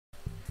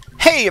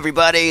Hey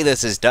everybody,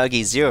 this is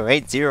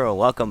Dougie080.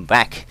 Welcome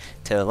back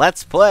to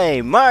Let's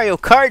Play Mario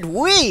Kart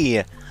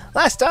Wii!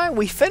 Last time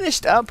we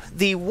finished up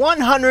the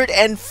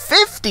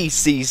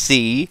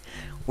 150cc.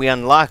 We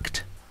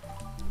unlocked...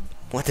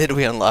 What did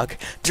we unlock?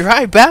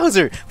 Dry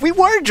Bowser! We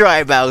were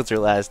Dry Bowser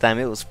last time.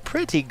 It was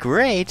pretty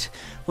great.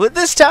 But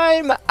this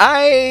time,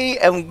 I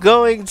am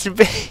going to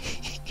be...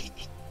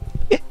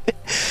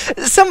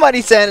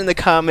 Somebody said in the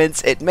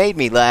comments, it made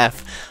me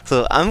laugh.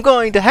 So I'm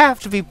going to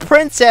have to be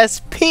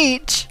Princess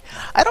Peach.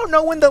 I don't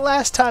know when the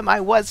last time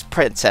I was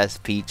Princess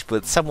Peach,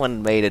 but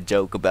someone made a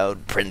joke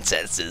about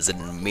princesses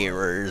and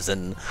mirrors,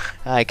 and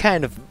I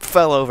kind of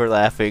fell over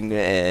laughing,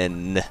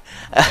 and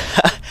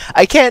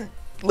I can't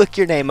look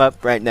your name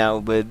up right now,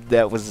 but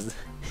that was...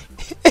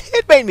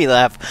 it made me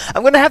laugh.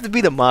 I'm going to have to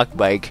be the Mach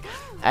Bike.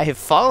 I have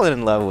fallen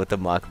in love with the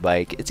Mach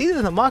Bike. It's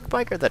either the Mach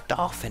Bike or the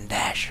Dolphin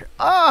Dasher.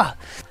 Ah!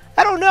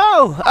 I don't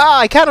know!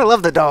 I kind of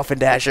love the Dolphin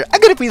Dasher. I'm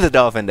gonna be the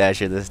Dolphin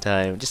Dasher this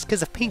time, just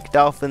because the pink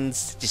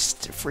dolphins,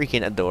 just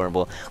freaking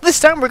adorable. This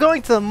time we're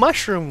going to the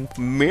Mushroom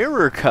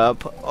Mirror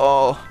Cup.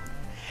 Oh,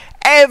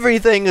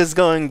 everything is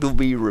going to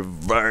be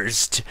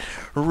reversed.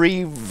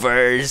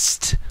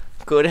 Reversed.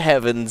 Good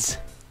heavens.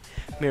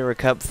 Mirror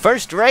Cup.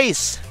 First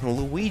race,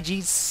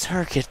 Luigi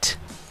Circuit.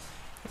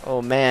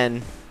 Oh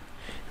man.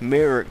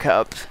 Mirror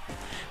Cup.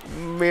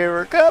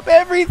 Mirror Cup.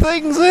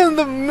 Everything's in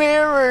the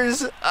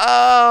mirrors.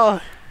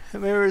 Oh. The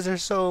mirrors are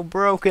so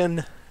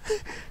broken.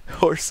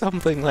 Or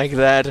something like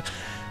that.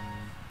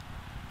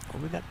 Oh,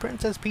 we got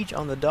Princess Peach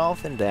on the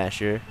Dolphin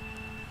Dasher.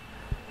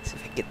 Let's see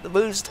if I can get the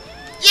boost.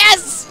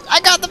 Yes!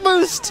 I got the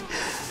boost!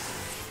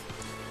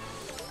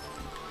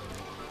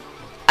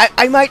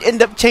 I might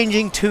end up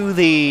changing to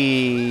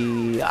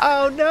the...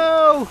 Oh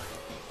no!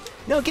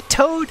 No, get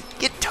Toad!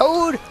 Get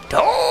Toad!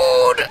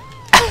 Toad!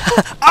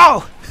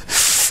 Oh!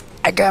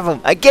 I got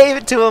him! I gave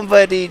it to him,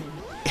 but he...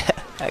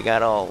 I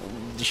got all...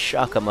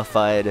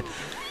 shockamified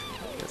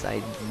as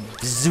I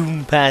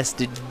zoom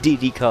past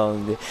Diddy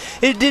Kong.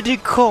 Diddy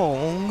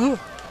Kong!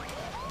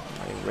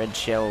 My red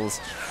shells.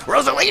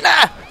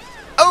 Rosalina!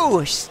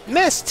 Oh,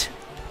 missed!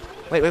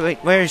 Wait,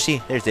 where is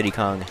she? There's Diddy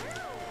Kong.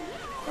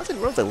 Wasn't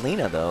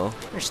Rosalina though.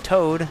 There's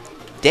Toad.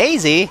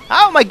 Daisy!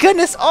 Oh my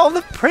goodness, all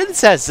the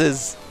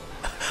princesses!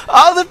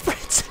 All the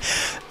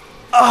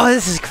Oh,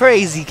 this is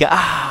crazy.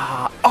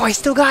 Ah! Oh, I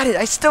still got it!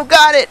 I still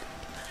got it!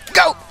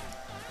 Go!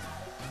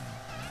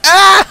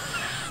 Ah!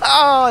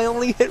 Oh, I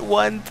only hit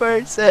one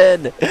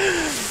person.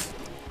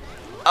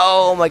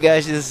 Oh my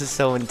gosh, this is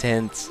so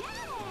intense.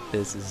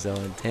 This is so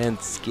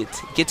intense.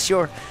 Get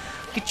your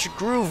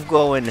groove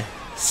going.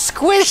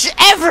 Squish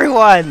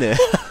everyone.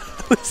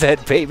 Who's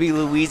that, baby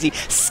Luigi?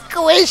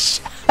 Squish.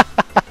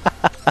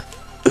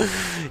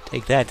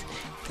 Take that,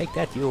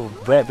 you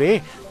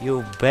baby.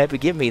 You baby,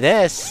 give me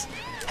this.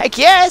 Heck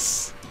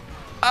yes.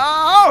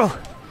 Oh,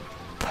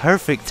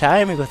 perfect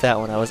timing with that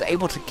one. I was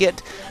able to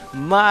get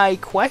my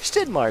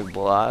question mark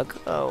block.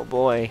 Oh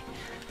boy.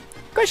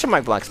 Question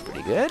mark block's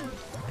pretty good.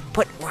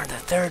 But we're in the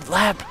third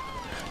lap.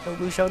 No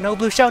blue shell, no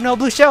blue shell, no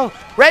blue shell.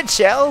 Red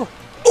shell.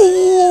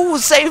 Ooh,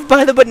 saved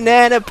by the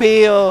banana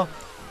peel.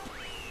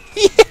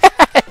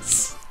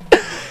 Yes!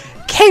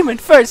 Came in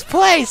first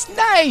place.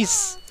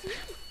 Nice.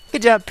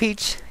 Good job,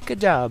 Peach. Good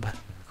job.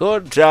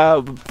 Good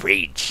job,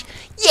 Peach.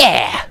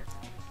 Yeah!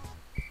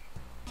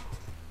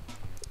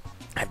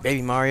 Alright,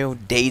 Baby Mario,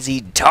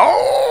 Daisy,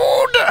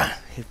 Toad!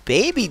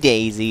 Baby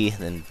Daisy,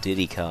 then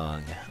Diddy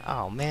Kong.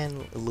 Oh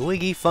man,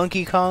 Luigi,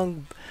 Funky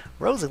Kong,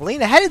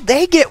 Rosalina, how did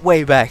they get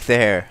way back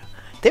there?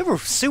 They were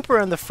super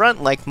in the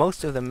front like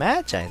most of the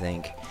match, I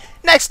think.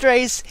 Next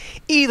race,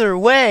 either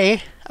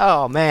way.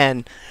 Oh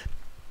man.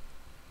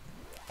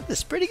 This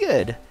is pretty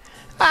good.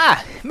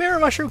 Ah, Mirror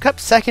Mushroom Cup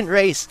second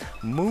race,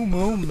 Moo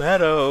Moo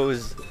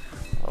Meadows.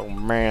 Oh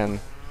man,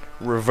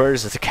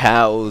 reverse the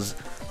cows.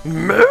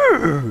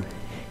 Moo!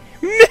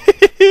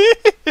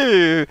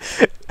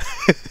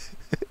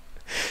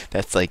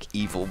 That's like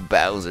evil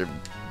Bowser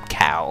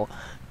cow.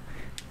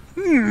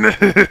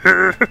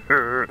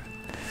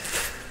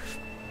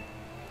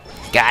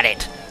 Got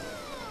it.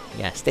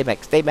 Yeah, stay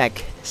back, stay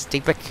back, stay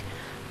back.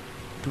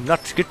 Do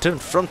not get in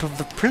front of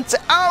the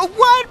princess. Oh,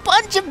 what?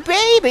 Bunch of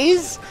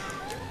babies!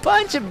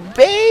 Bunch of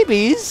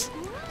babies!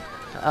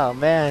 Oh,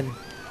 man.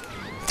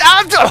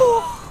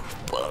 Oh,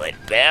 Bullet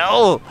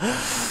Bill!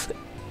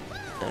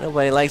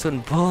 Nobody likes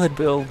when Bullet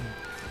Bill...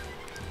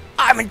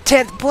 I'm in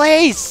 10th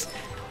place!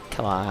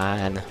 Come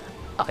on.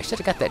 Oh, I should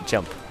have got that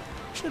jump.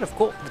 Should have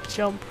caught the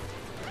jump.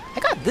 I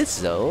got this,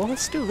 though.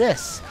 Let's do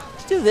this.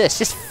 Let's do this.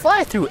 Just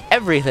fly through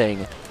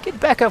everything. Get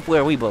back up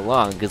where we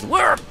belong, because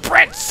we're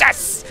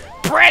Princess!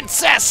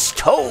 Princess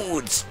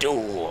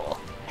Toadstool!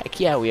 Heck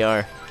yeah, we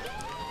are.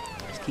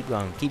 Just keep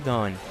going. Keep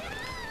going.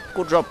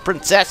 Good job,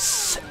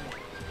 Princess!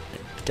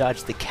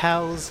 Dodge the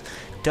cows.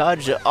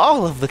 Dodge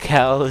all of the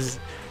cows.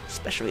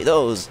 Especially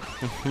those.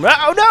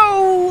 Oh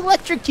no!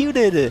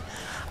 Electrocuted!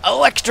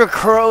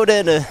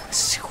 Electrocuted!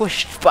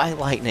 Squished by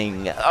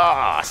lightning.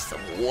 Oh, it's the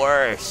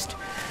worst.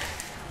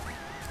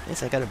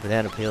 Yes, I got a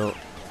banana peel.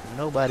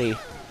 Nobody.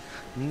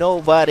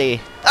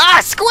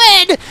 Ah,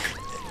 squid!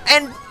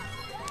 And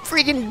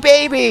freaking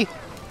baby!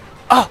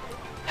 Oh!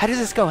 How does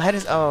this go? How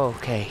does... Oh,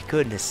 okay.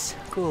 Goodness.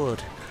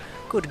 Good.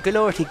 Good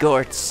glorty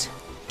gorts.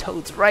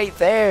 Toad's right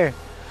there.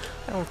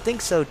 I don't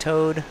think so,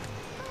 Toad.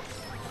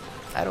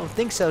 I don't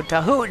think so,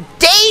 Toad. Who?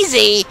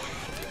 Daisy!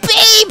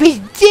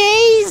 Baby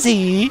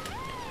Daisy!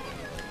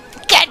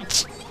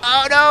 Catch!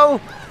 Oh,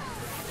 no!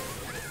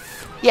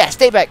 Yeah,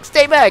 stay back.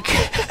 Stay back!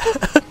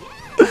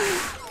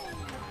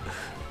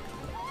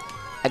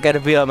 I gotta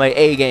be on my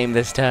A game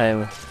this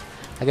time.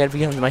 I gotta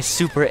be on my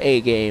super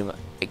A game.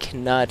 I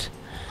cannot...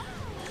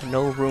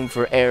 No room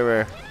for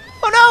error.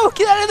 Oh no!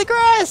 Get out of the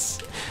grass!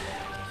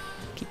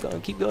 Keep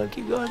going, keep going,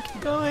 keep going,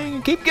 keep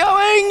going, keep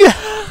going!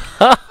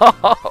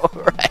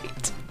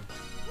 Alright.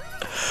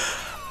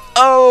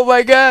 Oh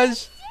my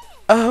gosh!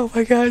 Oh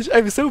my gosh,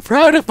 I'm so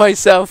proud of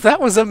myself.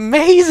 That was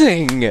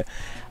amazing!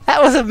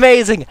 That was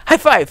amazing! High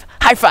five!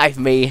 High five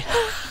me!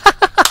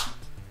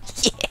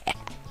 Yeah!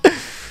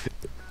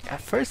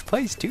 Got first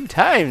place 2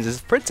 times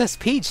as Princess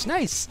Peach.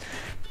 Nice!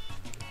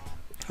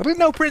 I didn't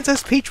know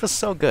Princess Peach was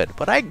so good,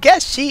 but I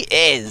guess she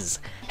is!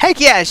 Heck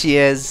yeah, she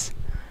is!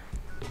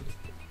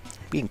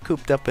 Being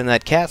cooped up in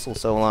that castle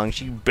so long,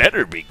 she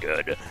better be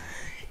good.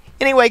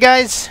 Anyway,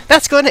 guys,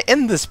 that's going to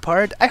end this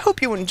part. I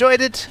hope you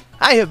enjoyed it.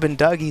 I have been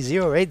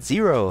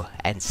Doggy080,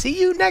 and see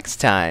you next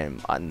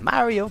time on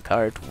Mario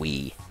Kart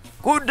Wii.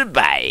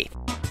 Goodbye!